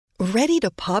Ready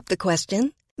to pop the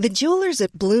question? The jewelers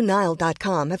at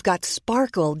BlueNile.com have got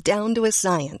sparkle down to a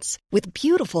science with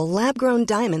beautiful lab-grown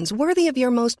diamonds worthy of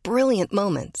your most brilliant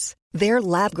moments. Their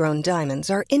lab-grown diamonds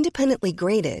are independently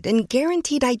graded and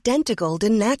guaranteed identical to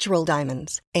natural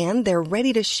diamonds, and they're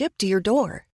ready to ship to your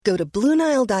door. Go to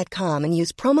BlueNile.com and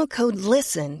use promo code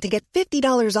LISTEN to get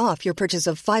 $50 off your purchase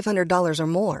of $500 or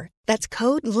more. That's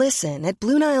code LISTEN at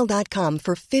BlueNile.com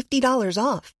for $50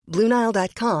 off.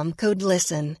 BlueNile.com, code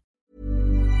LISTEN.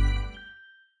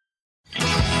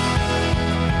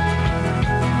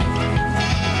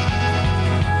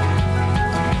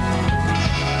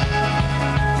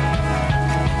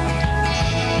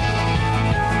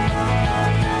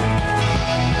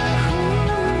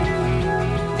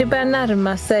 Det börjar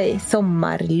närma sig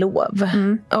sommarlov.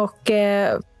 Och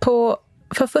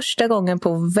för första gången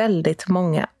på väldigt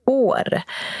många år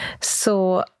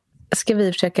så ska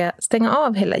vi försöka stänga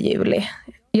av hela juli.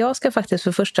 Jag ska faktiskt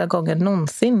för första gången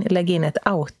någonsin lägga in ett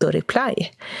autoreply.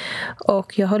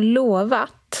 Och jag har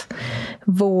lovat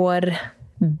vår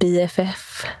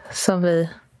BFF som vi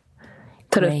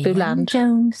tar upp ibland,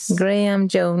 Graham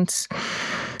Jones,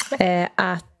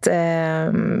 att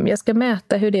jag ska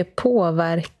mäta hur det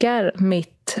påverkar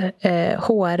mitt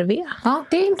HRV. Ja,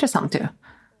 det är intressant ju.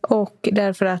 Och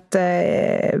därför att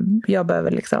jag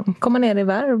behöver liksom komma ner i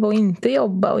varv och inte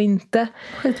jobba och inte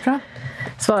Skitbra.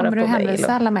 svara kommer på mejl. Kommer du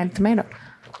hänvisa alla mejl till mig då?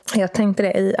 Jag tänkte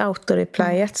det, i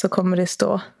autoreplyet så kommer det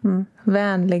stå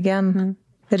vänligen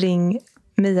ring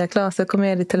Mia Klas, så kommer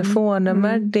jag ditt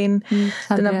telefonnummer, dina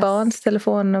barns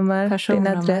telefonnummer, din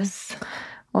adress.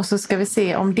 Och så ska vi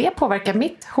se om det påverkar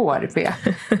mitt HRV.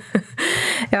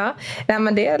 Ja,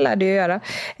 men det lär du ju göra.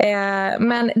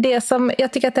 Men det som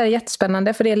jag tycker att det är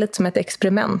jättespännande, för det är lite som ett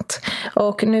experiment.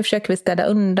 Och nu försöker vi städa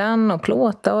undan och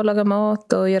plåta och laga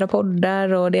mat och göra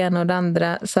poddar och det ena och det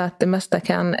andra, så att det mesta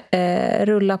kan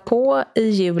rulla på i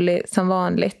juli som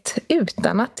vanligt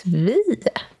utan att vi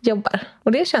jobbar.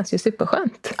 Och det känns ju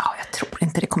superskönt. Ja, jag tror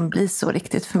inte det kommer bli så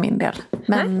riktigt för min del.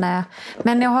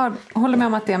 Men jag håller med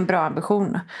om att det är en bra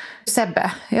ambition.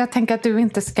 Sebbe, jag tänker att du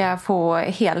inte ska få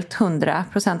helt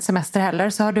 100% semester heller,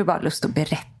 så har du bara lust att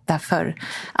berätta för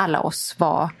alla oss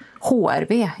vad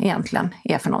HRV egentligen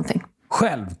är för någonting.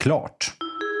 Självklart.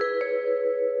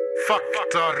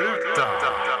 Faktaruta.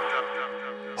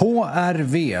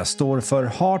 HRV står för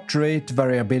Heart Rate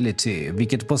Variability,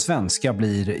 vilket på svenska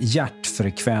blir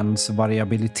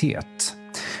hjärtfrekvensvariabilitet.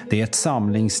 Det är ett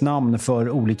samlingsnamn för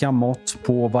olika mått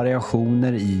på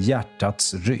variationer i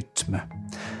hjärtats rytm.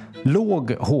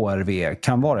 Låg HRV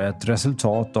kan vara ett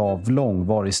resultat av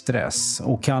långvarig stress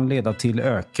och kan leda till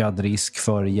ökad risk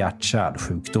för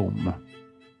hjärt-kärlsjukdom.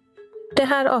 Det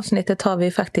här avsnittet har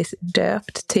vi faktiskt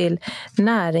döpt till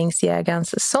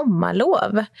Näringsjägarens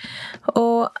sommarlov.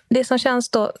 Och det som känns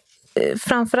då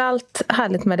framförallt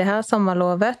härligt med det här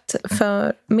sommarlovet,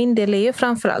 för min del är ju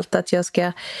framförallt att jag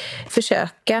ska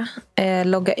försöka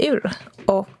logga ur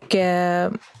och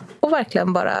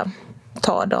verkligen bara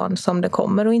ta dagen som det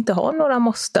kommer och inte ha några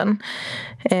måsten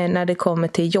när det kommer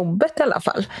till jobbet i alla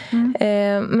fall.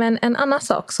 Men en annan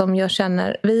sak som jag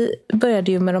känner, vi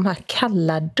började ju med de här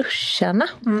kalla duscharna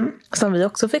som vi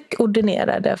också fick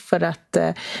ordinerade, för att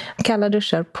kalla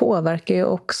duschar påverkar ju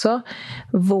också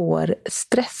vår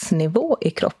stressnivå i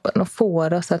kroppen och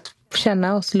får oss att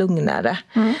känna oss lugnare.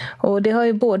 Och det har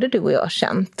ju både du och jag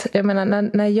känt. Jag menar,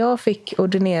 när jag fick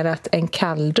ordinerat en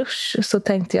kall dusch så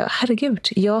tänkte jag, herregud,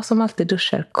 jag som alltid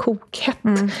duschar kokhett.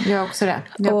 Jag också det.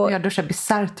 Jag duschar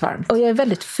bisarrt varmt. Och jag är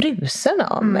väldigt frusen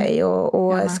av mig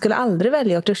och skulle aldrig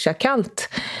välja att duscha kallt.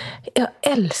 Jag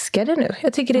älskar det nu.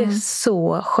 Jag tycker det är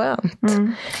så skönt.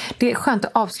 Det är skönt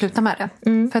att avsluta med det.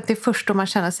 För att det är först då man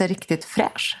känner sig riktigt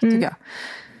fräsch, tycker jag.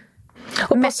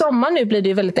 Och på sommaren nu blir det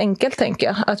ju väldigt enkelt, tänker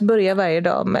jag, att börja varje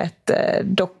dag med ett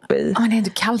dopp i men det är inte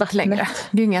kallt vattnet längre.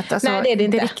 Det är ju inget, alltså, nej, det är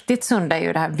inte. Det riktigt sunda är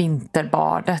ju det här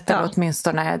vinterbadet, eller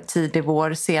åtminstone tidig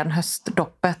vår, sen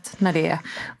höstdoppet, när det är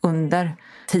under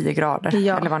 10 grader,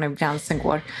 eller vad nu gränsen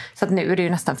går. Så att nu är det ju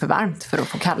nästan för varmt för att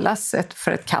få kallas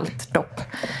för ett kallt dopp.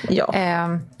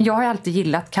 Jag har alltid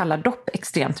gillat kalla dopp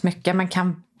extremt mycket, men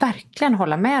kan verkligen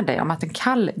hålla med dig om att en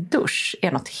kall dusch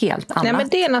är något helt annat. Nej, men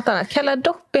det är något annat. Kalla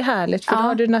dopp är härligt, för då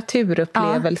har du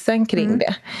naturupplevelsen kring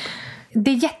det.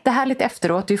 Det är jättehärligt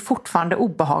efteråt. Det är fortfarande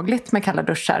obehagligt med kalla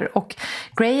duschar. Och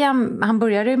Graham, han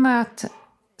började ju med att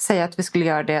säga att vi skulle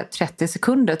göra det 30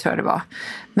 sekunder, tror jag det var.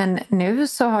 Men nu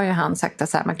så har ju han sagt att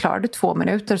så här, men klarar du 2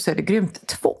 minuter så är det grymt.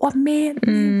 2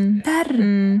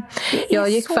 minuter! Jag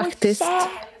gick faktiskt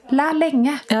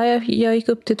länge. Ja, jag gick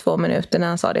upp till 2 minuter när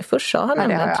han sa det. Först sa han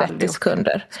nämligen 30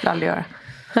 sekunder. Skulle aldrig göra.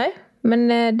 Nej.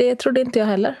 Men det trodde inte jag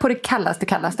heller. På det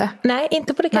kallaste? Nej,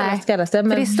 inte på det kallaste. Men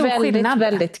det är väldigt, skillnad.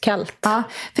 Väldigt kallt. Ja,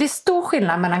 för det är stor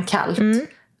skillnad mellan kallt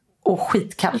och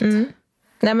skitkallt.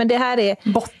 Nej, men det här är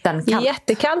bottenkallt.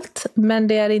 Jättekallt, men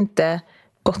det är inte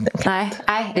bottenkallt.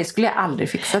 Nej, det skulle jag aldrig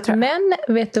fixa, tror jag. Men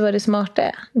vet du vad det smarta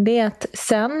är? Det är att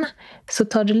sen så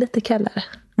tar du lite kallare.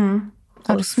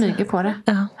 Och du smyger på det.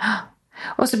 Ja.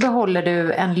 Och så behåller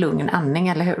du en lugn andning,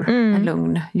 eller hur? En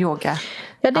lugn yoga.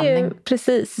 Ja, det är ju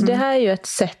precis. Det här är ju ett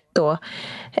sätt då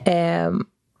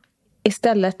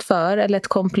istället för, eller ett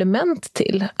komplement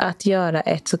till att göra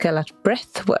ett så kallat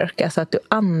breathwork, alltså att du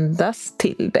andas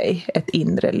till dig ett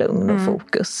inre lugn och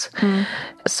fokus.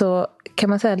 Så kan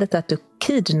man säga lite att du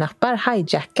kidnappar,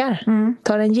 hijackar,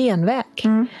 tar en genväg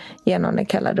genom den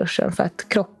kalla duschen, för att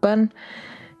kroppen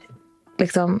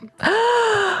liksom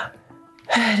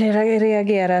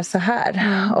reagerar så här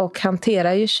och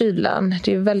hanterar ju kylan.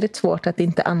 Det är ju väldigt svårt att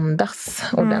inte andas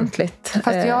ordentligt.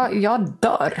 Fast jag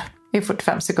dör i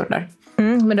 45 sekunder.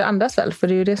 Men du andas väl? För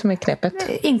det är ju det som är knepet.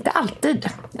 Inte alltid.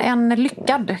 En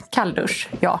lyckad kalldusch,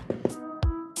 ja.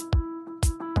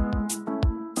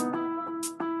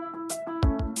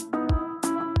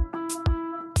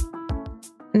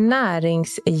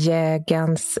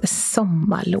 Näringsjägarens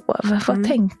sommarlov. Vad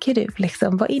tänker du?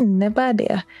 Liksom? Vad innebär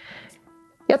det?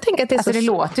 Jag tänker att det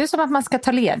låter ju som att man ska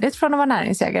ta ledigt från att vara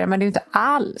näringsjägare, men det är ju inte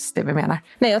alls det vi menar.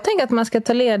 Nej, jag tänker att man ska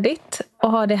ta ledigt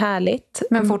och ha det härligt.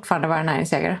 Men fortfarande vara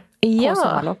näringsjägare. Ja,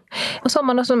 sommarlov. Och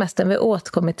sommaren och semestern, vi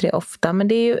återkommer till det ofta, men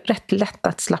det är ju rätt lätt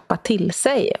att slappa till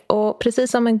sig. Och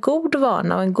precis som en god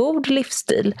vana och en god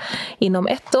livsstil inom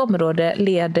ett område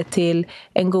leder till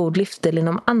en god livsstil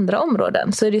inom andra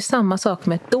områden, så är det ju samma sak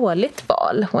med ett dåligt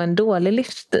val. Och en dålig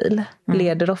livsstil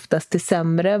leder oftast till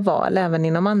sämre val även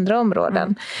inom andra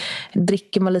områden.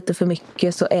 Dricker man lite för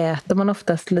mycket så äter man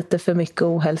oftast lite för mycket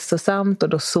ohälsosamt, och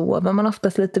då sover man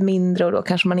oftast lite mindre, och då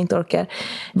kanske man inte orkar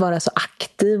vara så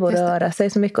aktiv och röra sig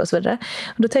så mycket och så vidare.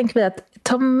 Och då tänker vi att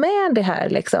ta med det här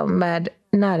liksom med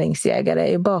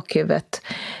näringsjägare i bakhuvudet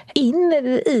in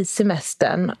i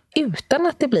semestern utan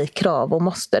att det blir krav och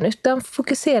måsten, utan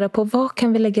fokusera på vad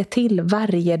kan vi lägga till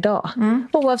varje dag.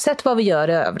 Oavsett vad vi gör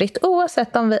i övrigt,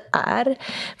 oavsett om vi är,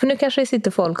 för nu kanske det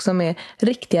sitter folk som är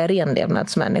riktiga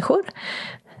renlevnadsmänniskor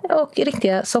och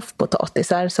riktiga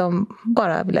soffpotatisar som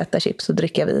bara vill äta chips och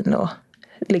dricka vin och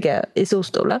ligga i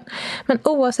solstolen. Men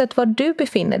oavsett var du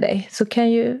befinner dig så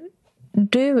kan ju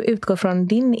du utgå från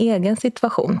din egen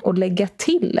situation och lägga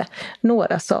till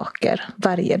några saker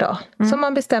varje dag. Som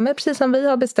man bestämmer, precis som vi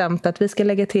har bestämt att vi ska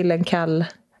lägga till en kall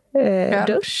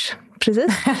dusch.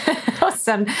 Precis. Och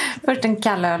sen först en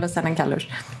kall öl och sen en kall dusch.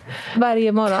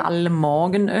 Varje morgon.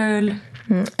 Kallmagenöl.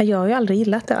 Jag har ju aldrig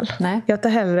gillat det. Nej. Jag tar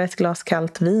hellre ett glas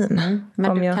kallt vin.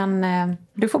 Men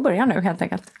du får börja nu helt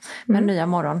enkelt. Med nya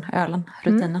morgonölen,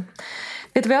 rutinen.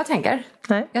 Vet du vad jag tänker?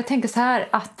 Nej. Jag tänker så här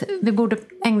att vi borde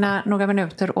ägna några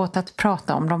minuter åt att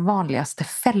prata om de vanligaste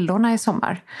fällorna i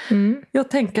sommar. Jag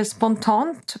tänker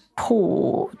spontant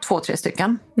på 2-3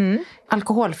 stycken.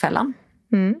 Alkoholfällan.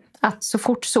 Att så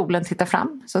fort solen tittar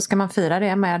fram så ska man fira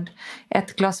det med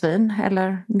ett glas vin.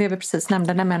 Eller det vi precis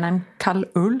nämnde, nämligen en kall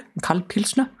öl, en kall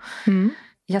pilsner.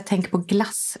 Jag tänker på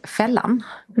glassfällan.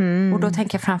 Och då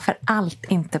tänker jag framför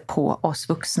allt inte på oss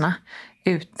vuxna,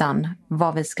 utan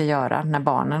vad vi ska göra när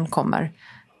barnen kommer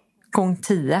gång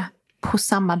 10 på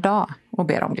samma dag och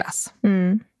ber om glass.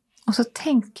 Och så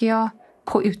tänker jag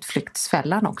på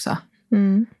utflyktsfällan också.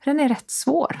 Den är rätt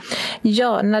svår.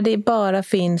 Ja, när det bara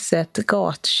finns ett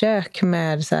gatkök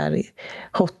med så här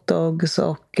hotdogs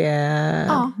och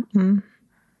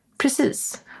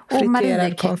precis. Och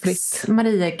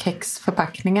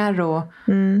Mariekexförpackningar och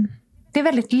det är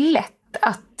väldigt lätt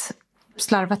att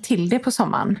slarva till det på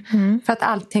sommaren. För att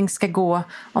allting ska gå,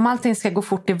 om allting ska gå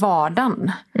fort i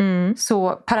vardagen,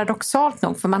 så paradoxalt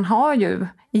nog, för man har ju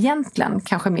egentligen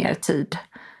kanske mer tid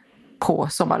på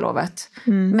sommarlovet,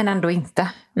 men ändå inte.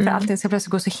 För allting ska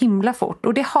plötsligt gå så himla fort.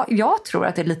 Och jag tror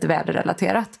att det är lite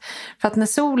väderrelaterat. För att när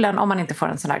solen, om man inte får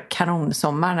en sån här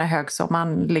kanonsommar, när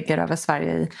högsommaren ligger över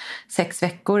Sverige i 6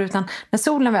 veckor, utan när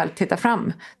solen väl tittar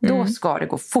fram, då ska det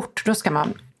gå fort. Då ska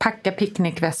man packa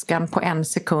picknickväskan på 1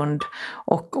 sekund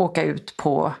och åka ut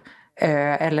på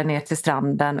eller ner till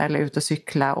stranden eller ut och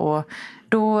cykla. Och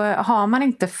då har man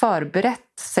inte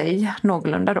förberett sig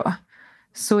någorlunda då,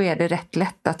 så är det rätt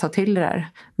lätt att ta till det där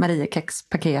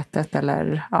Mariekexpaketet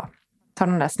eller ta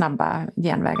de där snabba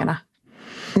genvägarna.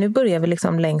 Nu börjar vi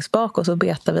liksom längst bak och så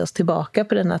betar vi oss tillbaka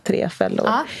på dina 3 fällor.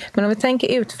 Men om vi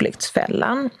tänker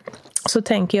utflyktsfällan, så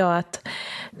tänker jag att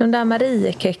de där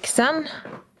Mariekexen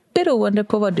beroende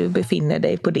på var du befinner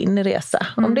dig på din resa.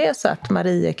 Om det är så att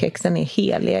Mariekexen är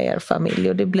heliga i er familj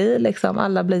och det blir liksom,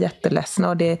 alla blir jätteledsna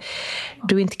och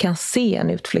du inte kan se en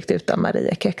utflykt utan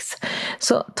Mariekex.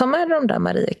 Så ta med de där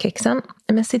Mariekexen,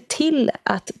 men se till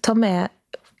att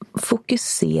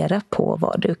fokusera på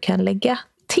vad du kan lägga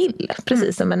till,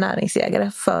 precis som en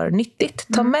näringsjägare, för nyttigt.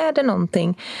 Ta med dig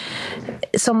någonting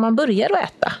som man börjar att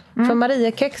äta. För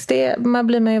Mariekex, det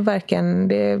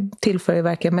tillför ju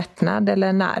varken mättnad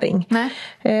eller näring. Nej.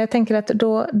 Jag tänker att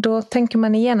då tänker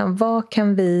man igenom, vad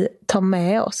kan vi ta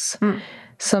med oss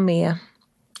som är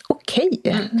okej?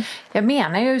 Jag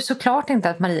menar ju såklart inte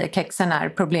att Mariekexen är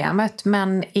problemet,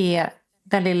 men är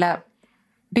den lilla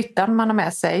byttan man har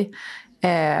med sig,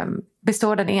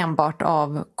 består den enbart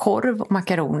av korv och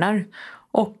makaroner,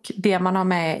 och det man har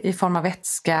med i form av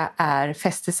vätska är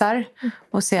festisar,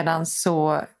 och sedan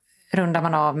så rundar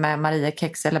man av med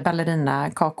Mariekex eller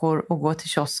ballerinakakor och går till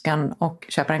kiosken och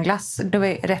köper en glass. Det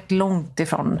är rätt långt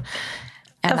ifrån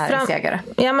en näringsägare.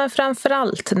 Ja, men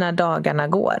framförallt när dagarna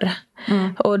går.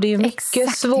 Och det är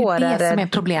mycket svårare. Det är det som är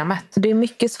problemet. Det är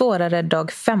mycket svårare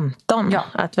dag 15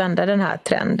 att vända den här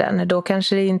trenden. Då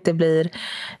kanske det inte blir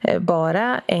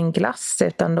bara en glass,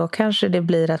 utan då kanske det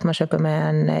blir att man köper med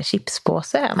en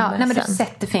chipspåse hem. Ja, men du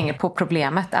sätter finger på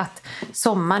problemet, att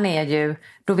sommaren är ju,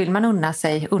 då vill man unna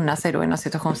sig då inom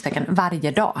situationstecken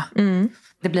varje dag.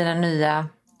 Det blir den nya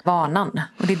vanan,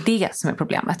 och det är det som är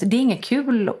problemet. Det är inget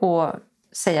kul att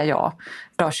säga ja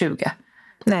dag 20.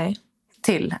 Nej.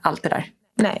 Till allt det där.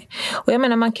 Nej, och jag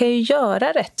menar, man kan ju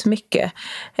göra rätt mycket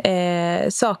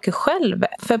saker själv.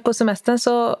 För på semestern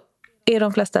så är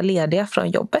de flesta lediga från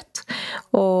jobbet.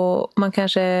 Och man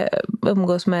kanske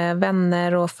umgås med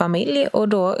vänner och familj. Och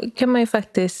då kan man ju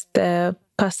faktiskt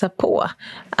passa på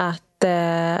att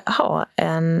ha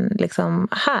en liksom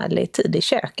härlig tid i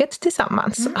köket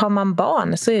tillsammans. Har man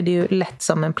barn så är det ju lätt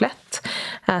som en plätt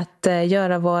att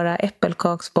göra våra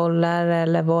äppelkaksbollar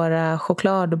eller våra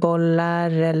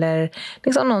chokladbollar, eller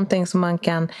liksom någonting som man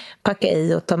kan packa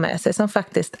i och ta med sig, som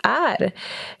faktiskt är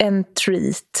en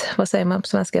treat. Vad säger man på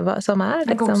svenska? Som är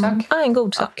liksom, en god sak. Ja, en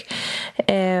god sak.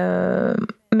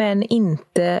 Men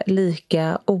inte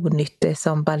lika onyttig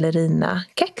som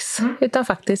ballerinakex. Utan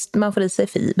faktiskt man får i sig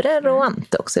fibrer och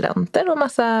antioxidanter och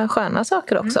massa sköna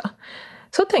saker också.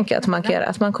 Så tänker jag att man kan göra.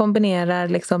 Att man kombinerar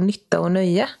liksom nytta och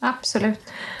nöje. Absolut.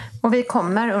 Och vi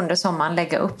kommer under sommaren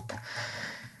lägga upp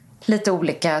lite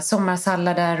olika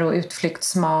sommarsallader och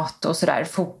utflyktsmat och sådär.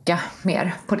 Foka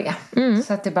mer på det.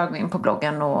 Så att det bara går in på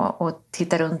bloggen och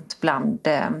titta runt bland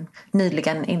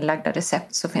nyligen inlagda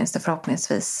recept, så finns det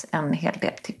förhoppningsvis en hel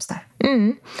del tips där.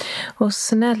 Och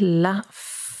snälla,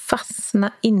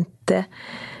 fastna inte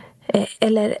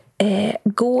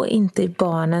gå inte i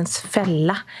barnens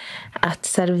fälla att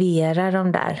servera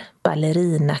de där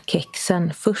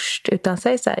ballerinakexen först, utan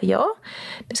säg så här: ja,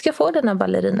 du ska få denna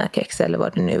ballerinakex eller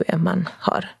vad det nu är man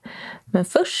har, men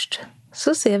först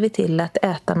så ser vi till att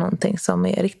äta någonting som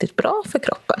är riktigt bra för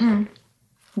kroppen.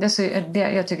 Jag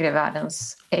tycker det är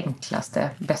världens enklaste,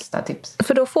 bästa tips.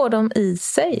 För då får de i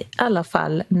sig i alla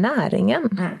fall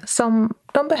näringen som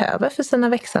de behöver för sina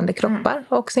växande kroppar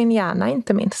och sin hjärna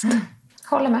inte minst.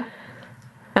 Håller med.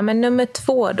 Ja, men nummer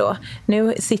 2 då.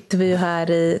 Nu sitter vi ju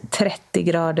här i 30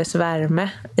 graders värme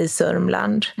i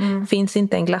Sörmland. Finns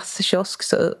inte en glasskiosk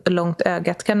så långt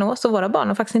ögat kan nå, så våra barn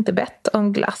har faktiskt inte bett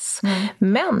om glass.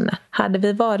 Men hade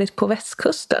vi varit på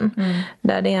västkusten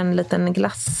där det är en liten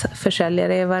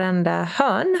glassförsäljare i varenda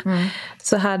hörn,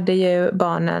 så hade ju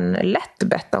barnen lätt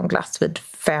bett om glass vid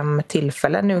 5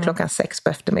 tillfällen. Nu är klockan 6 på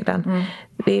eftermiddagen.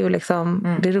 Det är ju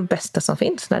liksom det är det bästa som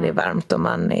finns när det är varmt och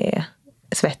man är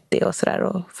svettig och sådär,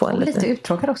 och få en lite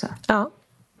uttråkad också. Ja.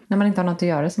 När man inte har något att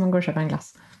göra så man går och köper en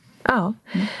glass. Ja.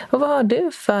 Och vad har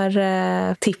du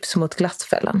för tips mot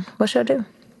glassfällan? Vad kör du?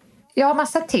 Jag har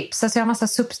massa tips, alltså jag har massa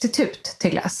substitut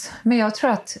till glass. Men jag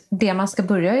tror att det man ska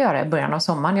börja göra i början av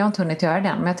sommaren, jag har inte hunnit göra det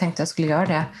än, men jag tänkte jag skulle göra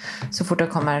det så fort jag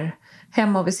kommer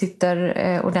hem och vi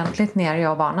sitter ordentligt ner,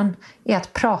 jag och barnen, är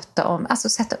att prata om, alltså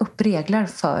sätta upp regler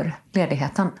för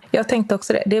ledigheten. Jag tänkte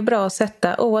också det. Det är bra att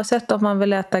sätta, oavsett om man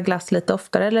vill äta glass lite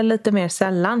oftare eller lite mer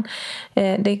sällan.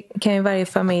 Det kan ju varje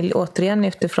familj återigen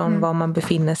utifrån var man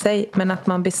befinner sig. Men att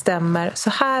man bestämmer, så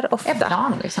här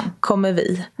ofta kommer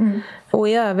vi. Och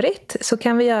i övrigt så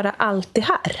kan vi göra allt det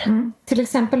här. Till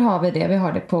exempel har vi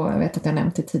det på, jag vet att jag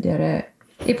nämnt det tidigare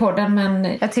i podden,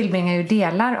 men jag tillbringar ju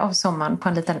delar av sommaren på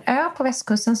en liten ö på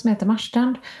västkusten som heter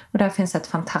Marstrand, och där finns ett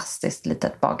fantastiskt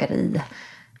litet bageri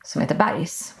som heter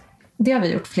Bergs. Det har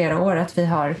vi gjort flera år, att vi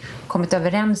har kommit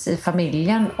överens i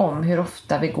familjen om hur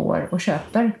ofta vi går och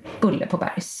köper bulle på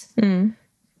Bergs.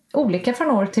 olika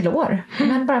från år till år.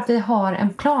 Men bara att vi har en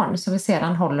plan som vi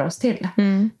sedan håller oss till.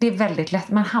 Det är väldigt lätt.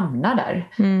 Man hamnar där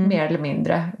mer eller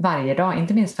mindre varje dag.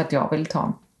 Inte minst för att jag vill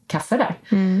ta kaffe där.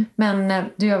 Men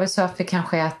du gör väl så att vi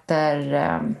kanske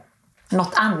äter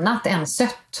något annat än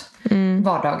sött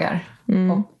vardagar.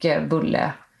 Och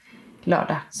bulle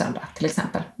lördag, söndag till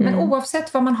exempel. Men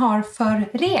oavsett vad man har för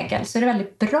regel så är det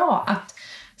väldigt bra att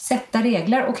sätta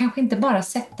regler. Och kanske inte bara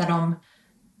sätta dem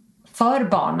för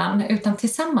barnen utan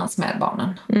tillsammans med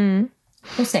barnen.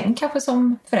 Och sen kanske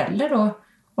som förälder då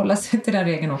hålla sig till den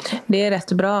regeln också. Det är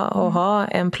rätt bra att ha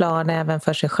en plan även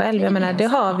för sig själv. Jag menar, det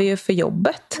har vi ju för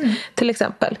jobbet till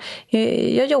exempel.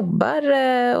 Jag jobbar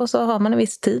och så har man en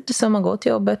viss tid som man går till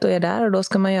jobbet och är där och då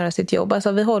ska man göra sitt jobb.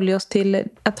 Alltså vi håller oss till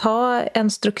att ha en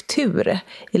struktur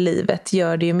i livet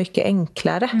gör det ju mycket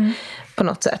enklare på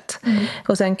något sätt.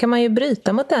 Och sen kan man ju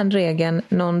bryta mot den regeln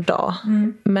någon dag.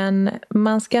 Men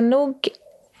man ska nog,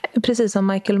 precis som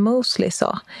Michael Mosley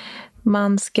sa,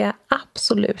 man ska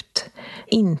absolut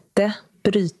inte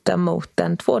bryta mot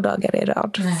den 2 dagar i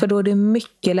rad. Nej. För då är det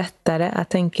mycket lättare att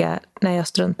tänka när jag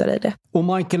struntar i det. Och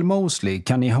Michael Mosley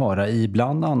kan ni höra i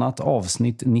bland annat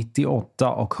avsnitt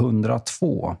 98 och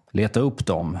 102. Leta upp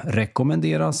dem,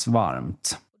 rekommenderas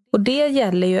varmt. Och det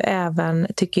gäller ju även,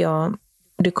 tycker jag,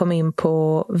 du kom in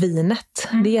på vinet.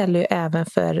 Det gäller ju även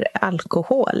för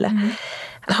alkohol.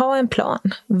 Ha en plan.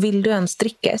 Vill du ens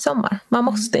dricka i sommar? Man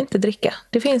måste inte dricka.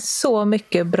 Det finns så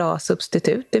mycket bra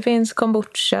substitut. Det finns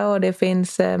kombucha och det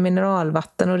finns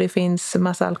mineralvatten och det finns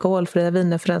massa alkoholfria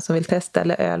viner för den som vill testa,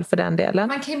 eller öl för den delen.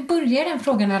 Man kan ju börja i den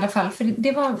frågan i alla fall. För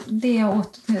det var det jag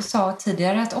sa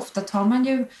tidigare, att ofta tar man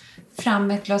ju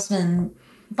fram ett glas vin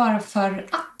bara för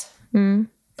att.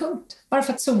 Punkt. Bara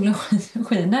för att solen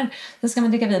skiner. Då ska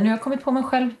man dricka vin. Och jag har kommit på mig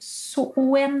själv så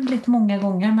oändligt många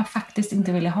gånger men faktiskt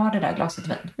inte ville ha det där glaset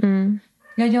vin.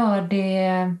 Jag gör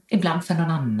det ibland för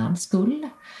någon annans skull.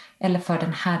 Eller för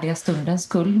den härliga stundens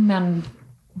skull. Men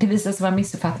det visade sig vara en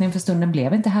missuppfattning, för stunden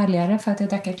blev inte härligare för att jag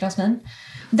drack ett glas vin.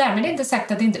 Därmed är det inte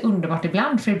sagt att det inte är underbart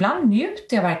ibland. För ibland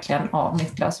njuter jag verkligen av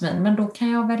mitt glas vin. Men då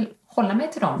kan jag väl hålla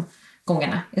mig till de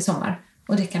gångerna i sommar.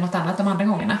 Och dricka något annat de andra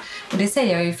gångerna. Och det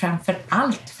säger jag ju framför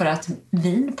allt för att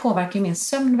vin påverkar min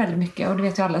sömn väldigt mycket. Och det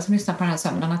vet ju alla som lyssnar på den här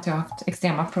sömnen, att jag har haft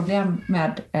extrema problem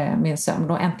med min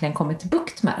sömn och äntligen kommit till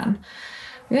bukt med den.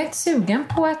 Jag är inte sugen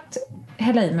på att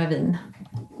hälla i med vin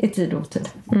i tid och otid.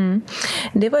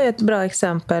 Det var ju ett bra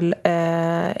exempel.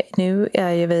 Nu är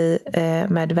ju vi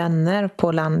med vänner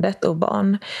på landet och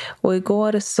barn. Och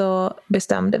igår så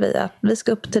bestämde vi att vi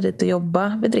ska upp tidigt och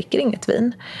jobba. Vi dricker inget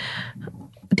vin.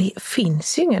 Det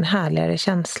finns ju ingen härligare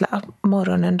känsla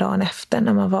morgonen dagen efter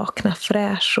när man vaknar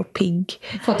fräsch och pigg.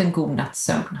 Fått en god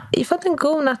nattsömn. Jag har fått en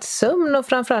god nattsömn och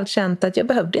framförallt känt att jag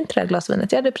behövde inte det här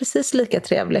glasvinet. Jag hade precis lika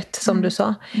trevligt som du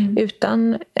sa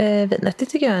utan vinet. Det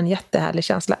tycker jag är en jättehärlig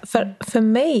känsla. För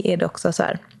mig är det också så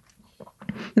här,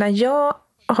 när jag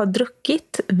har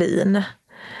druckit vin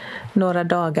några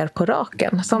dagar på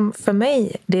raken, som för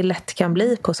mig det lätt kan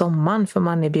bli på sommaren, för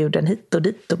man är bjuden hit och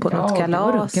dit och på något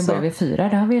kalas. Ja, rucken börjar vid 4,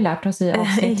 det har vi lärt oss i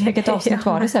avsnitt. Vilket avsnitt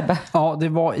var det, Sebbe? Ja, det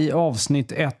var i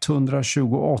avsnitt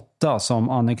 128 som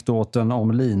anekdoten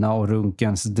om Lina och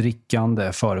runkens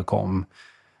drickande förekom.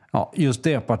 Ja, just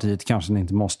det partiet kanske ni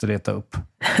inte måste leta upp.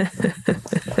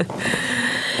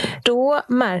 Då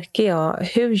märker jag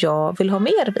hur jag vill ha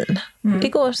mer vin. Det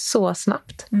går så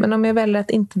snabbt. Men om jag väljer att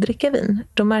inte dricka vin,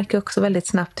 då märker jag också väldigt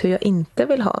snabbt hur jag inte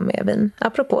vill ha mer vin.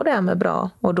 Apropå det här med bra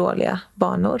och dåliga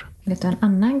vanor. Vet du en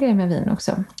annan grej med vin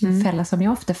också? En fälla som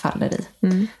jag ofta faller i.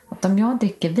 Att om jag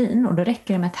dricker vin och då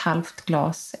räcker det med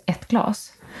ett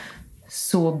glas,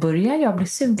 så börjar jag bli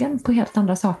sugen på helt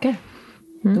andra saker.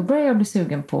 Då börjar jag bli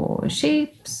sugen på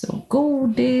chips och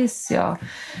godis.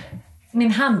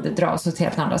 Min hand dras åt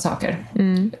helt andra saker.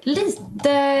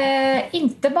 Lite,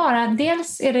 inte bara.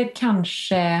 Dels är det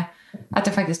kanske att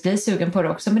jag faktiskt blir sugen på det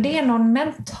också. Men det är någon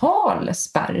mental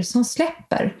spärr som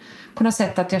släpper. På något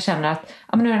sätt att jag känner att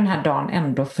nu är den här dagen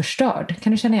ändå förstörd.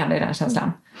 Kan du känna igen dig i den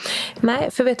känslan?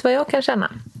 Nej, för vet du vad jag kan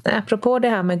känna? Apropå det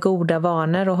här med goda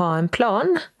vanor och ha en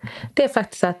plan. Det är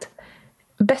faktiskt att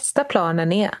bästa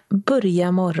planen är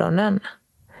börja morgonen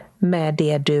med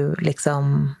det du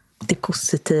liksom, det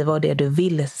positiva och det du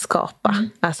vill skapa.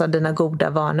 Alltså dina goda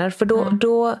vanor. För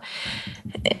då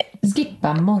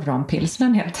skippa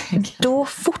morgonpilsnen helt enkelt. Då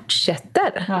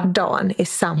fortsätter dagen i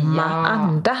samma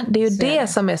anda. Det är ju det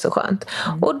som är så skönt.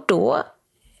 Och då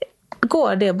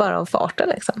går det bara av farten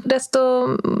liksom. Desto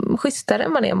schysstare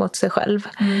man är mot sig själv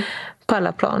på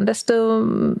alla plan, desto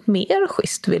mer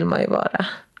schysst vill man ju vara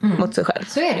mot sig själv.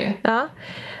 Så är det ju. Ja,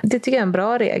 det tycker jag är en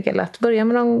bra regel, att börja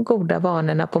med de goda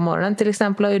vanorna på morgonen. Till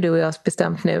exempel har ju du och jag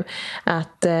bestämt nu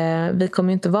att vi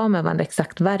kommer inte vara med varandra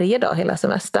exakt varje dag hela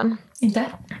semestern. Inte?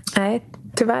 Nej,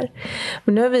 tyvärr.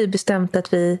 Men nu har vi bestämt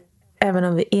att vi, även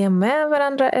om vi är med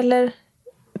varandra eller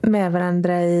med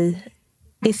varandra i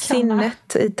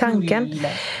sinnet, i tanken,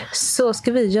 så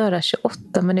ska vi göra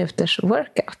 28 minuters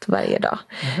workout varje dag.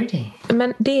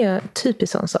 Men det är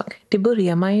typiskt sån sak. Det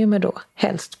börjar man ju med då,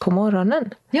 helst på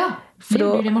morgonen. Ja, för då,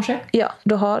 gjorde det i morse. Ja,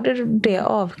 då har du det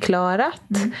avklarat.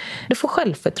 Du får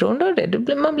självförtroende av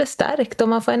det. Man blir stärkt och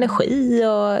man får energi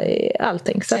och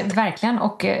allting. Så verkligen,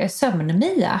 och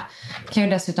sömnmia kan ju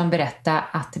dessutom berätta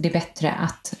att det är bättre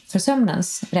att för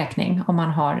sömnens räkning, om man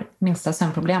har minsta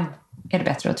sömnproblem, är det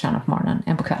bättre att träna på morgonen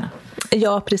än på kvällen.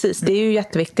 Ja, precis. Det är ju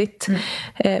jätteviktigt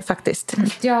faktiskt.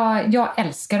 Jag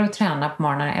älskar att träna på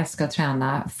morgonen. Jag älskar att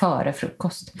träna före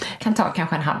frukost. Kan ta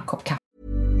kanske en halv kopp kaffe.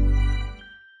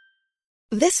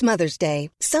 This Mother's Day,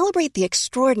 celebrate the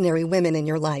extraordinary women in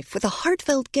your life with a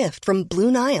heartfelt gift from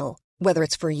Blue Nile. Whether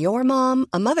it's for your mom,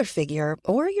 a mother figure,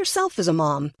 or yourself as a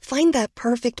mom, find that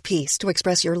perfect piece to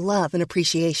express your love and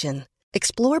appreciation.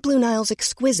 Explore Blue Nile's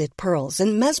exquisite pearls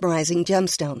and mesmerizing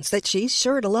gemstones that she's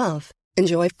sure to love.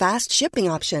 Enjoy fast shipping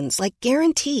options like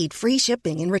guaranteed free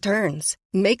shipping and returns.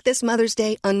 Make this Mother's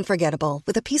Day unforgettable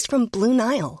with a piece from Blue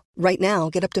Nile. Right now,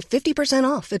 get up to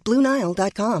 50% off at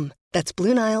BlueNile.com. That's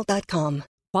BlueNile.com.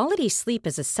 Quality sleep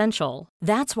is essential.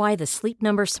 That's why the Sleep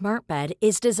Number Smart Bed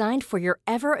is designed for your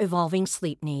ever-evolving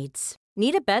sleep needs.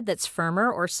 Need a bed that's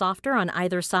firmer or softer on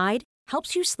either side?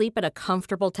 Helps you sleep at a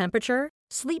comfortable temperature?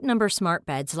 Sleep Number Smart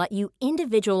Beds let you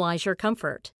individualize your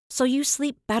comfort, so you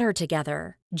sleep better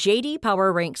together. JD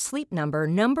Power ranks Sleep Number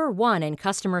 #1 in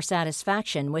customer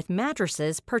satisfaction with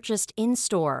mattresses purchased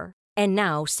in-store. And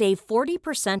now, save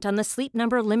 40% on the Sleep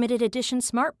Number Limited Edition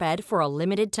Smart Bed for a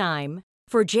limited time.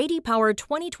 For JD Power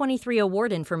 2023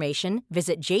 award information,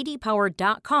 visit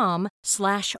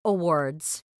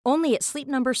jdpower.com/awards. Only at Sleep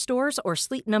Number stores or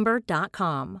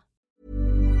sleepnumber.com.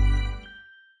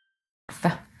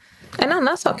 En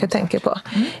annan sak jag tänker på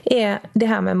är det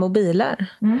här med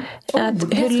mobiler. Att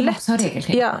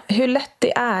hur lätt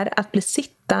det är att bli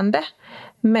sittande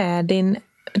med din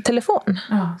telefon.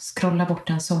 Ja, scrolla bort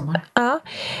en sommar. Ja,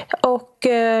 och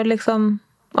liksom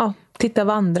titta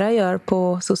vad andra gör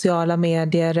på sociala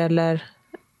medier, eller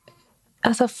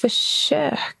alltså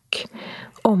försök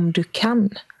om du kan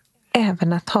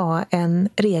även att ha en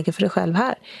regel för dig själv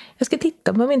här. Jag ska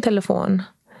titta på min telefon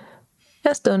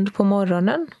en stund på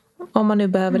morgonen, om man nu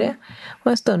behöver det,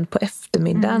 och en stund på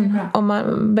eftermiddagen om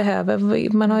man behöver.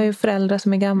 Man har ju föräldrar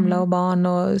som är gamla och barn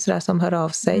och sådär som hör av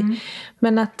sig.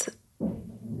 Men att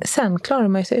sen klarar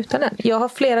man sig utan den. Jag har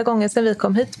flera gånger sedan vi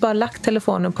kom hit bara lagt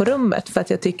telefonen på rummet, för att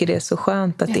jag tycker det är så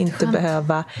skönt att inte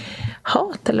behöva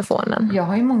ha telefonen. Jag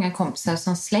har ju många kompisar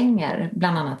som slänger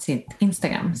bland annat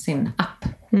sin app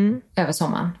över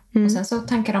sommaren. Och sen så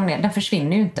tankar de ner. Den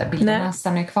försvinner ju inte. Bilderna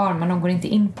stannar ju kvar, men de går inte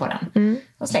in på den.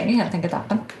 De slänger helt enkelt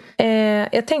appen.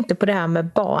 Jag tänkte på det här med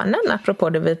barnen, apropå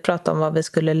det vi pratade om vad vi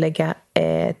skulle lägga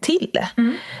till.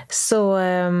 Så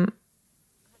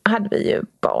hade vi ju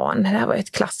barn. Det här var ju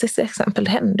ett klassiskt exempel.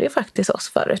 Det hände ju faktiskt oss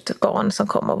förut. Barn som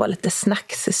kom och var lite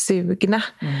snackssugna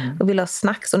och ville ha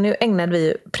snacks. Och nu ägnade vi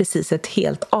ju precis ett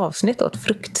helt avsnitt åt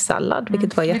fruktsallad,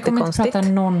 vilket var jättekonstigt. Vi kommer inte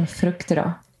prata någon frukt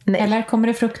idag. Nej. Eller kommer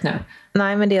det frukt nu?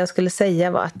 Nej, men det jag skulle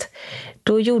säga var att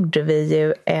då gjorde vi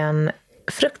ju en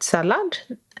fruktsallad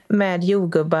med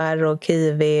jordgubbar och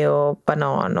kiwi och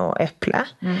banan och äpple.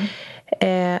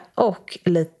 Och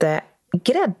lite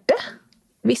grädde.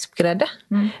 Vispgrädde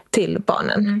till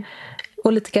barnen.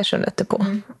 Och lite cashewnötter på.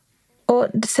 Och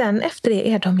sen efter det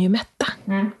är de ju mätta.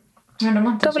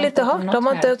 De vill inte ha. De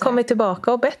har inte kommit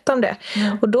tillbaka och bett om det.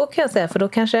 Och då kan jag säga, för då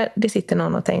kanske det sitter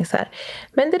någon och tänker så här: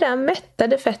 men det där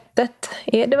mättade fettet,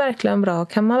 är det verkligen bra?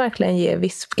 Kan man verkligen ge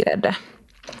vispgrädde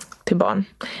till barn?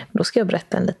 Då ska jag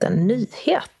berätta en liten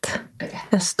nyhet.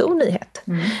 En stor nyhet.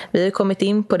 Vi har ju kommit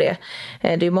in på det.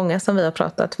 Det är många som vi har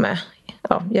pratat med.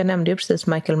 Ja, jag nämnde ju precis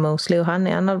Michael Mosley, och han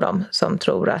är en av dem som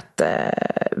tror att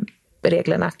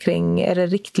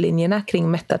riktlinjerna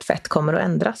kring mättat fett kommer att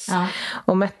ändras. Ja.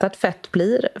 Och mättat fett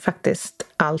blir faktiskt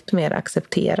allt mer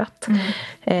accepterat.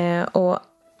 Och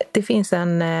det finns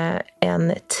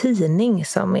en tidning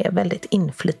som är väldigt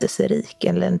inflytelserik,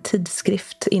 eller en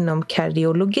tidskrift inom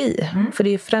kardiologi. För det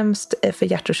är ju främst för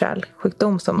hjärt- och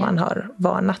kärlsjukdom som man har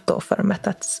varnat då för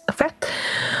mättat fett.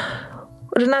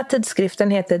 Och den här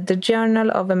tidskriften heter The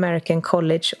Journal of American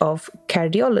College of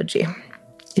Cardiology,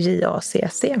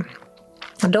 JACC.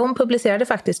 De publicerade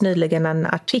faktiskt nyligen en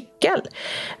artikel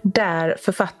där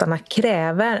författarna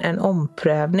kräver en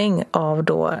omprövning av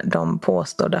då de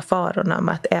påstådda farorna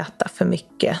med att äta för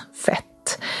mycket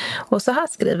fett. Och så här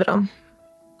skriver de.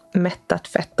 Mättat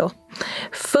fett då.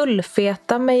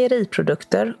 Fullfeta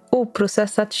mejeriprodukter,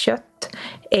 oprocessat kött,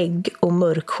 ägg och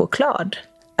mörk choklad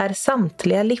är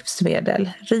samtliga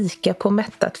livsmedel rika på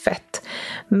mättat fett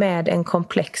med en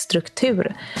komplex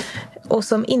struktur och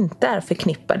som inte är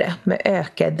förknippade med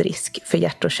ökad risk för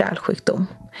hjärt- och kärlsjukdom.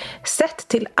 Sett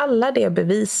till alla de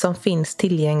bevis som finns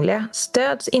tillgängliga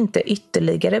stöds inte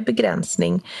ytterligare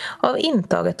begränsning av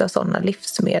intaget av sådana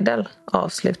livsmedel,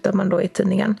 avslutar man då i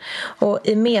tidningen. Och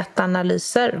i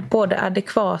metaanalyser, både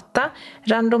adekvata,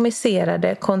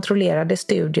 randomiserade, kontrollerade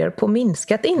studier på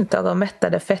minskat intag av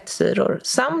mättade fettsyror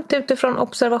samt utifrån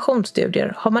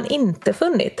observationsstudier har man inte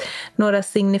funnit några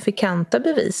signifikanta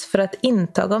bevis för att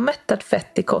intag av mättat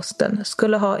fett i kosten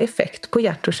skulle ha effekt på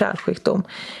hjärt- och kärlsjukdom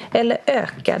eller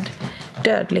ökad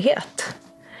dödlighet.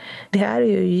 Det här är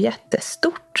ju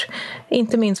jättestort.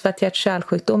 Inte minst för att hjärt- och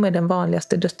kärlsjukdom är den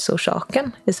vanligaste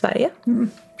dödsorsaken i Sverige.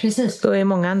 Precis. Och i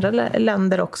många andra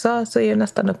länder också så är ju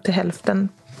nästan upp till hälften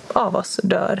av oss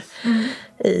dör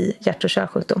i hjärt- och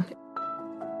kärlsjukdom.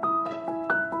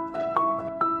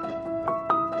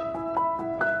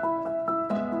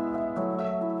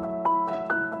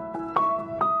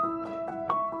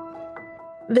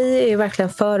 Vi är ju verkligen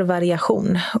för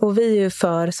variation och vi är ju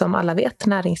för, som alla vet,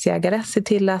 näringsjägare. Se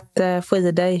till att få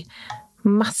i dig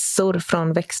massor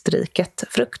från växtriket,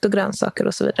 frukt och grönsaker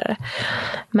och så vidare.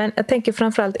 Men jag tänker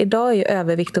framförallt, idag är ju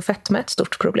övervikt och fetma ett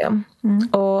stort problem.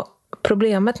 Och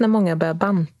problemet när många börjar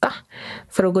banta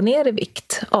för att gå ner i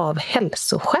vikt av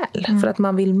hälsoskäl, för att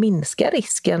man vill minska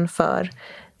risken för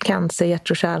cancer,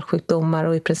 hjärt- och kärlsjukdomar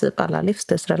och i princip alla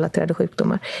livsstilsrelaterade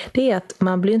sjukdomar, det är att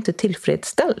man blir inte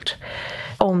tillfredsställd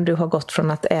om du har gått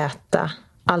från att äta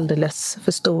alldeles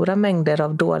för stora mängder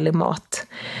av dålig mat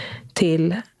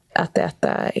till att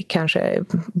äta kanske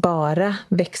bara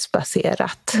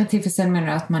växtbaserat. Men tillfredsställd menar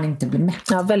du att man inte blir mätt?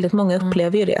 Ja, väldigt många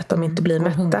upplever ju det, att de inte blir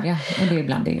mätta. Hungriga. Och det är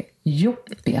ibland det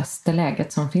jobbigaste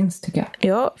läget som finns, tycker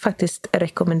jag. Jag har faktiskt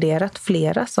rekommenderat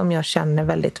flera som jag känner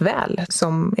väldigt väl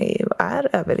som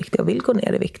är överviktiga och vill gå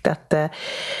ner i vikt. Att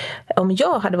om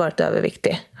jag hade varit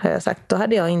överviktig, har jag sagt, då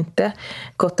hade jag inte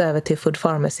gått över till Food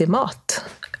Pharmacy-mat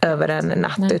över en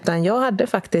natt. Nej. Utan jag hade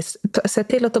faktiskt sett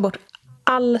till att ta bort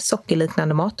all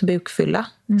sockerliknande mat, bukfylla,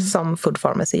 som Food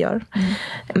Pharmacy gör.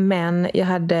 Men jag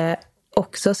hade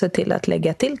också sett till att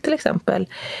lägga till exempel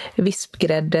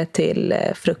vispgrädde till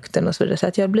frukten och så vidare. Så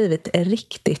att jag har blivit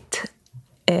riktigt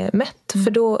mätt.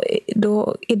 För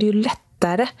då är det ju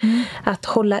lättare att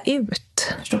hålla ut.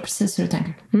 Jag förstår precis hur du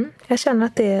tänker. Jag känner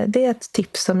att det är ett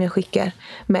tips som jag skickar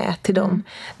med till de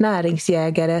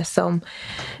näringsjägare som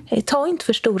tar inte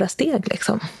för stora steg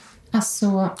liksom.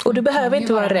 Alltså, och du behöver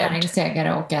inte vara rädd.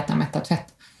 Näringsägare och äta mättat fett.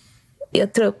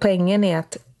 Jag tror poängen är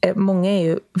att många är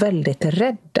ju väldigt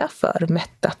rädda för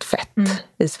mättat fett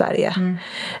i Sverige.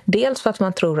 Dels för att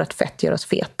man tror att fett gör oss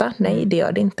feta. Nej, det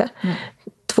gör det inte.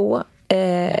 2,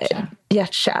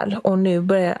 hjärtkärl. Och nu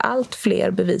börjar allt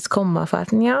fler bevis komma för att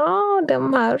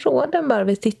de här råden bör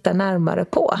vi titta närmare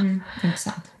på.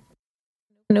 Exakt.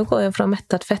 Nu går jag från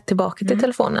mättat fett tillbaka till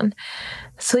telefonen.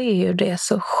 Så är ju det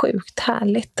så sjukt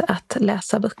härligt att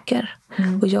läsa böcker.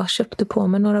 Och jag köpte på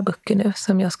mig några böcker nu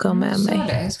som jag ska ha med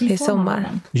mig i sommar.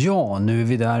 Ja, nu är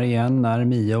vi där igen när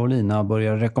Mia och Lina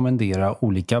börjar rekommendera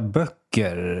olika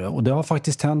böcker. Och det har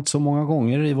faktiskt hänt så många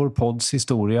gånger i vår podds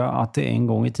historia att det en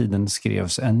gång i tiden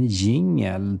skrevs en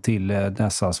jingle till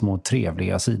dessa små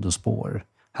trevliga sidospår.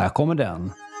 Här kommer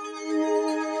den.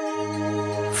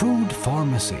 Food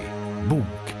Pharmacy.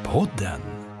 Bokpodden.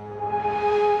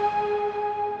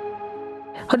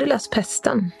 Har du läst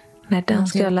Pesten? Nej, den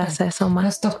ska jag läsa i sommar. Jag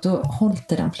har stått och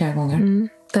hållit i den flera gånger.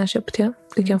 Den köpte jag.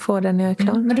 Du kan få den när jag är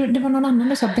klar. Men det var någon annan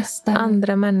du sa bästa.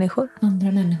 Andra människor.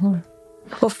 Andra människor.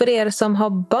 Och för er som har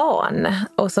barn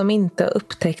och som inte har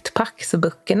upptäckt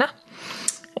Pax-böckerna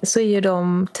så är ju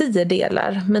de 10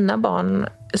 delar. Mina barn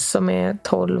som är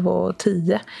 12 och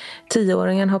 10.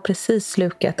 10-åringen har precis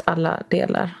slukat alla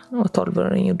delar. Och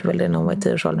 12-åringen gjorde väl det när hon var i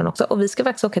 10-årsåldern också. Och vi ska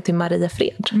faktiskt åka till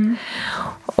Mariefred.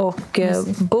 Och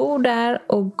bo där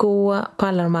och gå på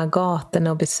alla de här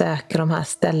gatorna och besöka de här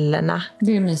ställena.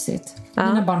 Det är mysigt.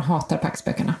 Mina barn hatar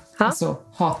Pax-böckerna. Alltså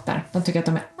hatar. De tycker att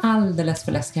de är alldeles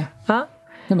för läskiga. Ja.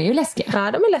 De är ju läskiga.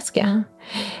 Ja, de är läskiga.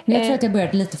 Men jag tror att jag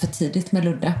började lite för tidigt med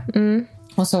Ludde.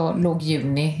 Och så låg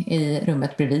Juni i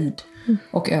rummet bredvid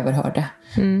och överhörde.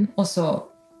 Och så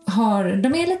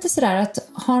de är lite sådär att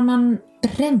har man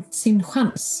bränt sin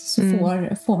chans så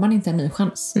får man inte en ny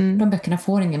chans. De böckerna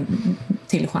får ingen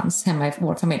till chans hemma i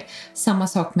vår familj. Samma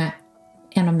sak med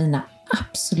en av mina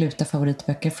absoluta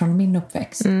favoritböcker från min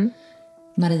uppväxt.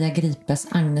 Maria Gripes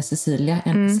Agnes Cecilia,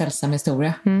 en sällsam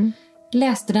historia.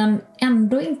 Läste den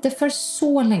ändå inte för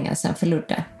så länge sedan för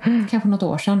Ludde. Kanske något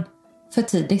år sedan. För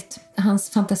tidigt. Hans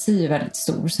fantasi är väldigt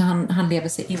stor, så han lever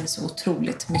sig in så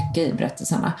otroligt mycket i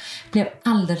berättelserna. Det blev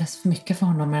alldeles för mycket för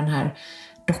honom med den här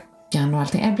dockan och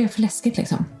allting. Det blev för läskigt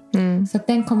liksom. Så att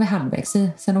den kom vi halvvägs i.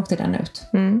 Sen åkte den ut.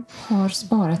 Har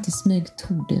sparat i smyg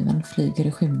Tordyven flyger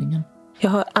i skymningen. Jag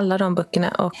har alla de böckerna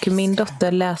och min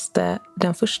dotter läste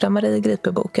den första Maria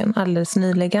Gripe-boken alldeles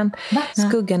nyligen. Va?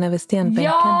 Skuggan över stenbänken.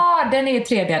 Ja, den är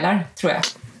 3 delar tror jag.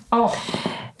 Ja,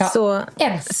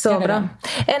 så bra.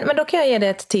 Men då kan jag ge dig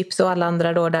ett tips och alla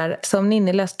andra då där som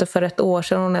Ninni läste för ett år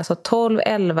sedan. Hon är så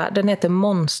 12-11. Den heter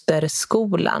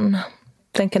Monsterskolan.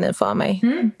 Den kan ni få av mig.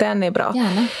 Den är bra.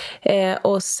 Gärna.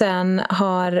 Och sen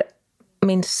har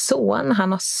min son,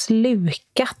 han har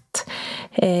slukat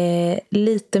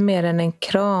lite mer än en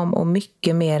kram och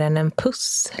mycket mer än en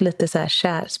puss. Lite så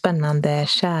här spännande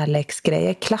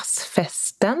kärleksgrejer.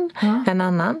 Klassfesten, en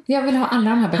annan. Jag vill ha alla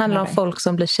de här böckerna. Handlar om folk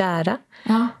som blir kära.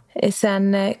 Ja.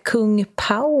 Sen Kung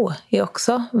Pao är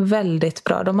också väldigt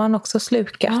bra. De har han också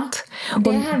slukat. Ja,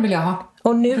 det här vill jag ha.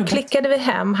 Och nu klickade vi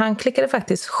hem. Han klickade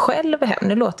faktiskt själv hem.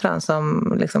 Nu låter han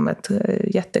som liksom ett inte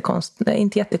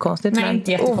jättekonstigt, Nej, men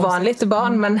inte jättekonstigt. Ovanligt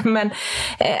barn. Men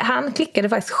han klickade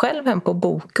faktiskt själv hem på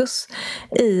Bokus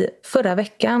i förra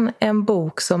veckan. En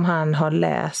bok som han har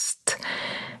läst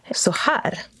så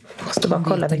här. Måste bara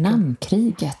kolla vilken.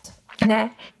 Namnkriget.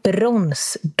 Nej,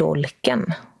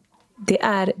 Bronsdolken. Det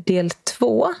är del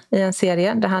 2 i en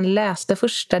serie där han läste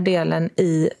första delen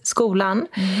i skolan.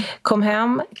 Kom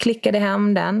hem, klickade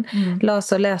hem den,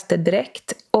 las och läste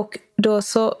direkt. Och då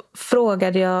så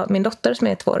frågade jag min dotter som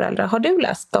är 2 år äldre, har du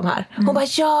läst de här? Hon bara,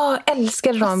 ja,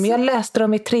 älskade dem. Jag läste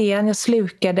dem i 3:an, jag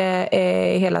slukade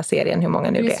hela serien, hur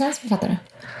många nu Är det det svensk författare?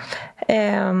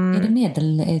 Är det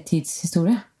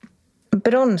medeltidshistoria?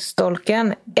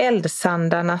 Bronsdolken,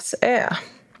 Eldsandarnas ö.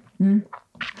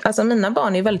 Alltså mina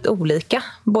barn är väldigt olika,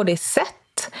 både i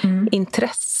sätt,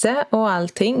 intresse och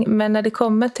allting. Men när det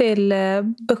kommer till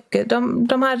böcker,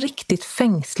 de här riktigt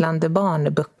fängslande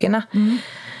barnböckerna.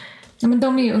 Ja, men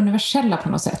de är ju universella på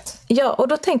något sätt. Ja, och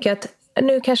då tänker jag att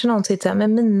nu kanske någon sitter så här,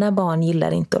 men mina barn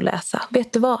gillar inte att läsa.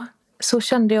 Vet du vad? Så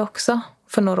kände jag också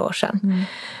för några år sedan.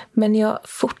 Men jag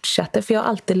fortsatte, för jag har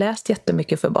alltid läst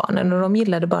jättemycket för barnen och de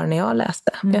gillade bara när jag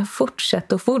läste. Men jag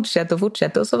fortsatte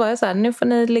och så var jag så här, nu får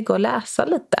ni ligga och läsa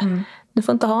lite. Ni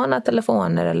får inte ha några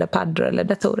telefoner eller paddor eller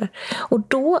datorer. Och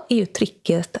då är ju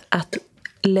tricket att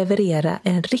leverera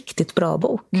en riktigt bra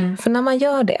bok. För när man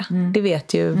gör det, det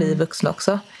vet ju vi vuxna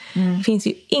också, finns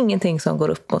ju ingenting som går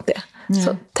upp mot det.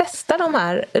 Så testa de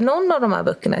här, någon av de här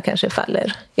böckerna kanske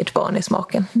faller ert barn i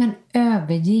smaken. Men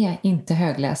överge inte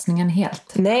högläsningen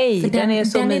helt. Nej, den är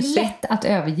så den mysig. är lätt att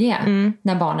överge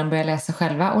när barnen börjar läsa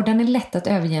själva. Och den är lätt att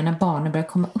överge när barnen börjar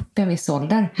komma upp i en viss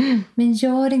ålder. Men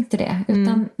gör inte det,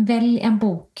 utan välj en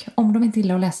bok. Om de inte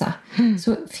gillar att läsa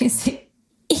så finns det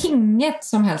inget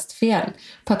som helst fel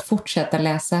på att fortsätta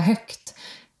läsa högt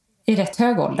i rätt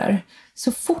hög ålder.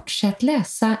 Så fortsätt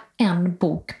läsa en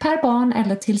bok per barn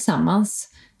eller tillsammans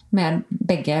med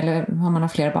bägge, eller om man har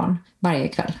flera barn, varje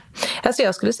kväll. Alltså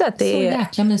jag skulle säga att det är så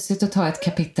jäkla mysigt att ta ett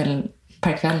kapitel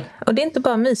per kväll. Och det är inte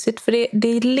bara mysigt, för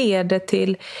det leder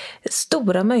till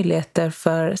stora möjligheter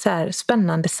för så här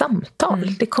spännande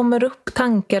samtal. Det kommer upp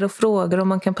tankar och frågor och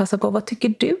man kan passa på, vad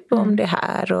tycker du om det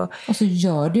här? Och så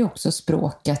gör det också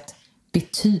språket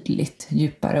betydligt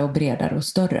djupare och bredare och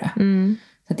större.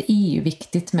 Så det är ju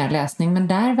viktigt med läsning, men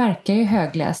där verkar ju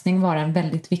högläsning vara en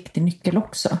väldigt viktig nyckel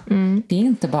också. Det är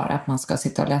inte bara att man ska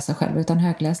sitta och läsa själv, utan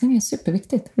högläsning är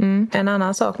superviktigt. En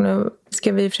annan sak, nu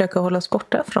ska vi försöka hålla oss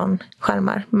borta från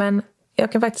skärmar, men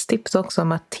jag kan faktiskt tipsa också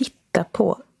om att titta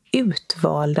på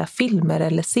utvalda filmer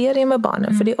eller serier med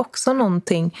barnen, för det är också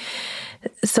någonting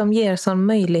som ger sån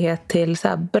möjlighet till så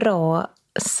här bra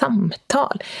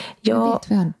samtal. Jag vet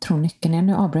vad jag tror nyckeln är.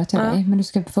 Nu avbröt jag dig, men du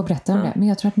ska få berätta om det. Men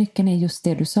jag tror att nyckeln är just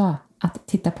det du sa, att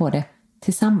titta på det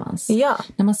tillsammans. Ja.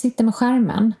 När man sitter med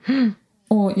skärmen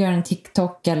och gör en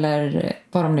TikTok eller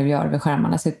vad de nu gör vid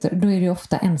skärmarna, då är det ju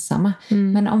ofta ensamma.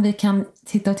 Men om vi kan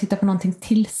titta på någonting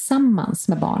tillsammans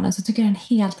med barnen, så tycker jag det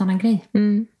är en helt annan grej.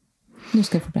 Nu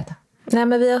ska du få berätta. Nej,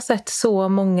 men vi har sett så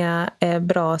många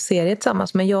bra serier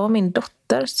tillsammans. Men jag och min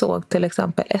dotter såg till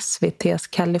exempel SVT:s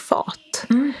Kalifat.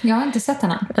 Jag har inte sett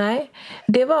henne. Nej,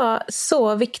 det var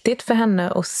så viktigt för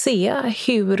henne att se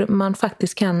hur man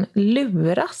faktiskt kan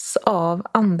luras av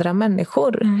andra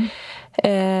människor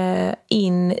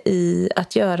in i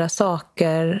att göra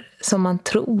saker som man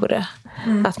tror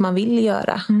att man vill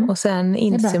göra. Och sen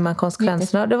inser man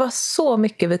konsekvenserna. Det var så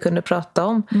mycket vi kunde prata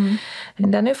om.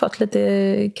 Den har ju fått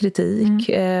lite kritik.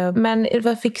 Men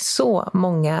vi fick så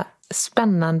många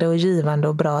spännande och givande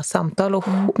och bra samtal. Och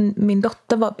min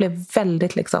dotter blev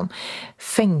väldigt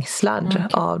fängslad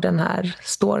av den här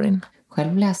storyn.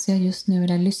 Själv läser jag just nu,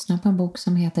 eller lyssnar på en bok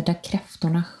som heter Där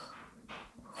kräftorna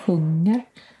sjunger.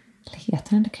 Eller heter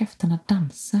den Där kräftorna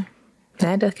dansar?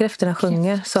 Nej, Där kräftorna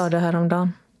sjunger, sa du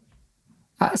häromdagen.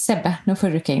 Ja, Sebbe, nu får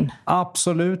du rycka in.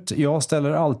 Absolut, jag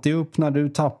ställer alltid upp när du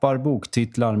tappar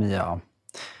boktitlar, Mia.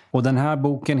 Och den här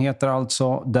boken heter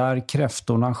alltså Där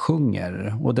kräftorna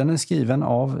sjunger. Och den är skriven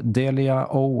av Delia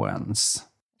Owens.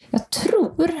 Jag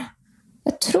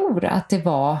tror att det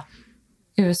var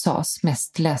USAs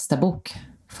mest lästa bok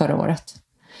förra året.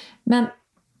 Men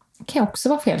kan jag också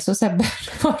vara fel, så Sebbe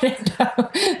får rädda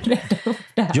upp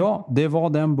det här. Ja, det var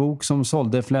den bok som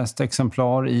sålde flest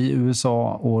exemplar i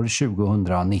USA år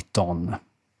 2019.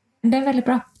 Det är väldigt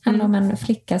bra. Det handlar om en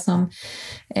flicka som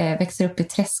växer upp i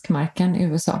träskmarken i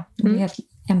USA. Helt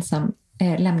ensam,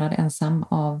 lämnad ensam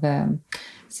av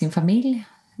sin familj,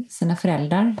 sina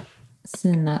föräldrar,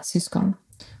 sina syskon.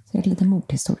 Så det är en liten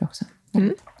mordhistoria också.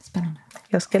 Spännande.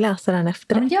 Jag ska läsa den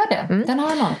efter det. Ja, gör det. Den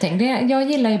har någonting.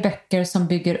 Jag gillar ju böcker som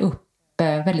bygger upp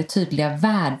väldigt tydliga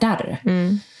världar.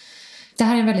 Det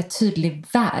här är en väldigt tydlig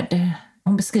värld.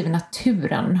 Hon beskriver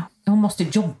naturen. Hon måste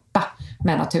jobba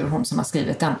med natur, hon som har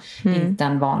skrivit den. Inte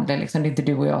en vanlig, det är inte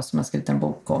du och jag som har skrivit en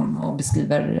bok om och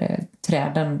beskriver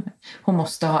träden. Hon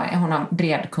har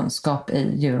bred kunskap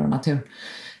i djur och natur.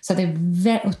 Så det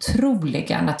är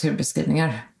otroliga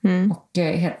naturbeskrivningar. Och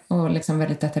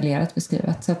väldigt detaljerat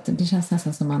beskrivet. Så att det känns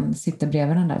nästan som man sitter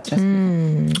bredvid den där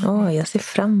tröskeln. Jag ser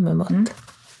fram emot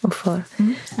och får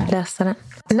läsa den.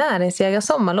 Näringsjägare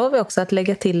sommarlov är också att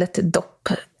lägga till ett dopp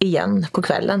igen på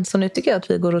kvällen. Så nu tycker jag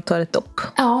att vi går och tar ett dopp.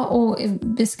 Ja, och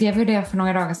vi skrev ju det för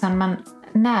några dagar sedan. Men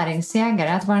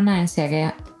att vara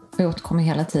näringsjägare, vi återkommer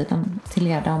hela tiden till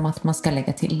leda om att man ska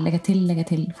lägga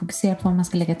till. Fokusera på vad man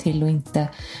ska lägga till och inte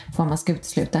på vad man ska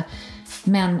utesluta.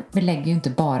 Men vi lägger ju inte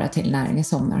bara till näring i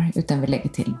sommar, utan vi lägger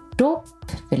till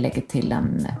dopp, vi lägger till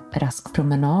en rask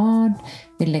promenad,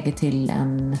 vi lägger till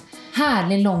en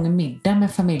härlig lång middag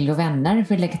med familj och vänner,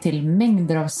 vi lägger till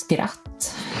mängder av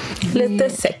skratt. Lite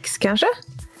sex kanske?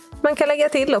 Man kan lägga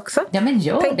till också. Ja, men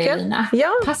gör det, Lina. Ja.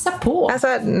 Passa på. Alltså,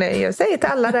 nej, jag säger till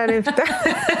alla där ute.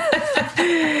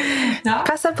 Ja.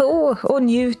 Passa på och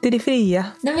njut i det fria.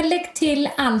 Nej, men lägg till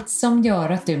allt som gör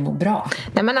att du mår bra.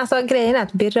 Nej, men alltså, grejen är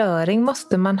att beröring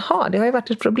måste man ha. Det har ju varit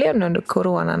ett problem nu under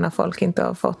corona när folk inte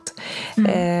har fått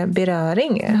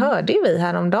beröring. Hörde ju vi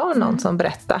häromdagen någon som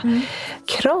berättade.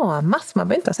 Kramas, man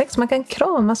behöver inte ha sex. Man kan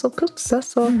kramas och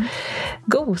putsas och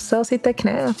gosa och sitta i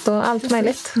knät och allt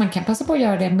möjligt. Man kan passa på att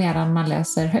göra det medan man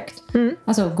läser högt.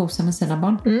 Alltså gosa med sina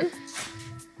barn.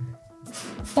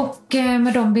 Och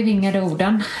med de bevingade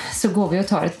orden så går vi och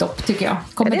tar ett dopp, tycker jag.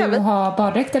 Kommer du att ha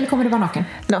baddräkt eller kommer du vara naken?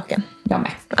 Naken. Jag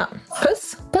med. Ja.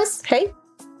 Puss. Puss. Hej.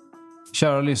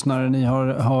 Kära lyssnare, ni har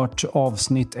hört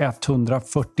avsnitt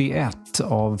 141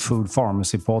 av Food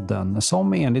Pharmacy-podden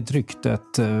som enligt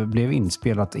ryktet blev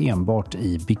inspelat enbart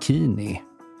i bikini.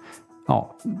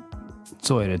 Ja,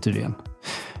 så är det tydligen.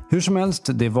 Hur som helst,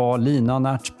 det var Lina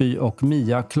Närtby och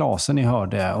Mia Klasen ni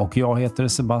hörde och jag heter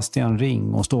Sebastian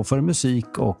Ring och står för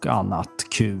musik och annat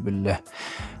kul.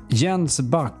 Jens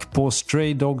Back på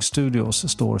Stray Dog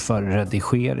Studios står för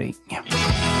redigering.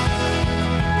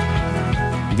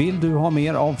 Vill du ha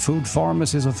mer av Food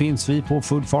Pharmacy så finns vi på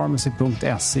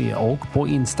foodpharmacy.se och på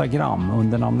Instagram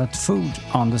under namnet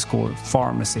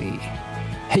food_pharmacy.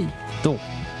 Hej då!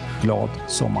 Glad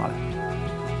sommar!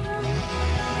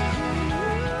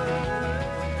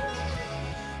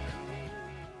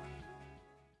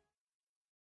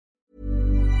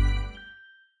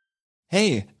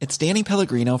 Hey, it's Danny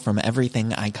Pellegrino from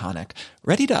Everything Iconic.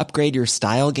 Ready to upgrade your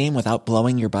style game without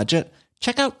blowing your budget?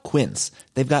 Check out Quince.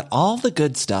 They've got all the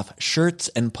good stuff, shirts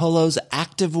and polos,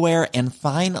 activewear and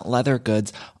fine leather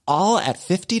goods, all at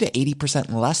 50 to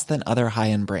 80% less than other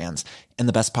high-end brands. And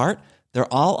the best part?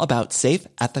 They're all about safe,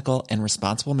 ethical and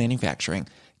responsible manufacturing.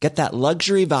 Get that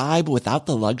luxury vibe without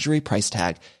the luxury price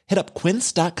tag. Hit up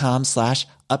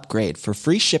quince.com/upgrade for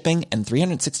free shipping and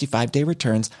 365-day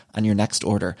returns on your next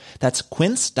order. That's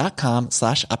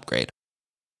quince.com/upgrade.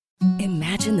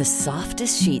 Imagine the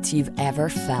softest sheets you've ever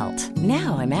felt.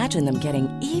 Now imagine them getting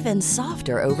even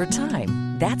softer over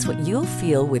time. That's what you'll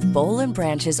feel with Boll &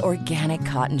 Branch's organic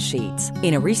cotton sheets.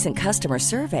 In a recent customer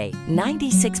survey,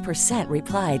 96%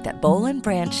 replied that Boll &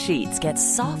 Branch sheets get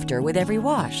softer with every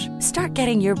wash. Start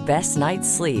getting your best night's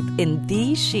sleep in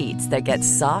these sheets that get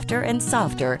softer and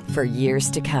softer for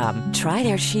years to come. Try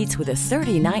their sheets with a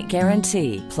 30-night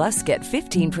guarantee. Plus, get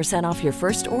 15% off your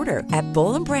first order at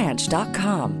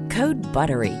bollandbranch.com. Code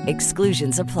BUTTERY.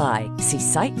 Exclusions apply. See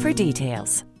site for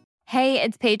details. Hey,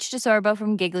 it's Paige DeSorbo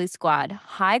from Giggly Squad.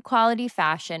 High quality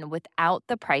fashion without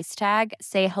the price tag.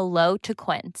 Say hello to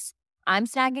Quince. I'm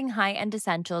snagging high-end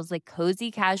essentials like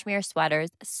cozy cashmere sweaters,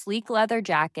 sleek leather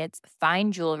jackets,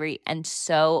 fine jewelry, and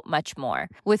so much more.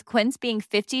 With Quince being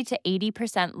 50 to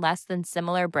 80% less than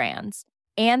similar brands.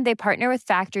 And they partner with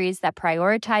factories that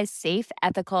prioritize safe,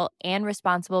 ethical, and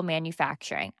responsible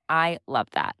manufacturing. I love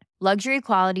that. Luxury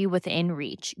quality within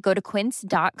reach. Go to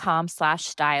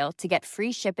quince.com/style to get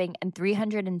free shipping and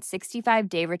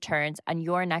 365-day returns on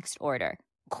your next order.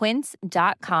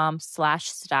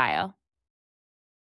 Quince.com/style.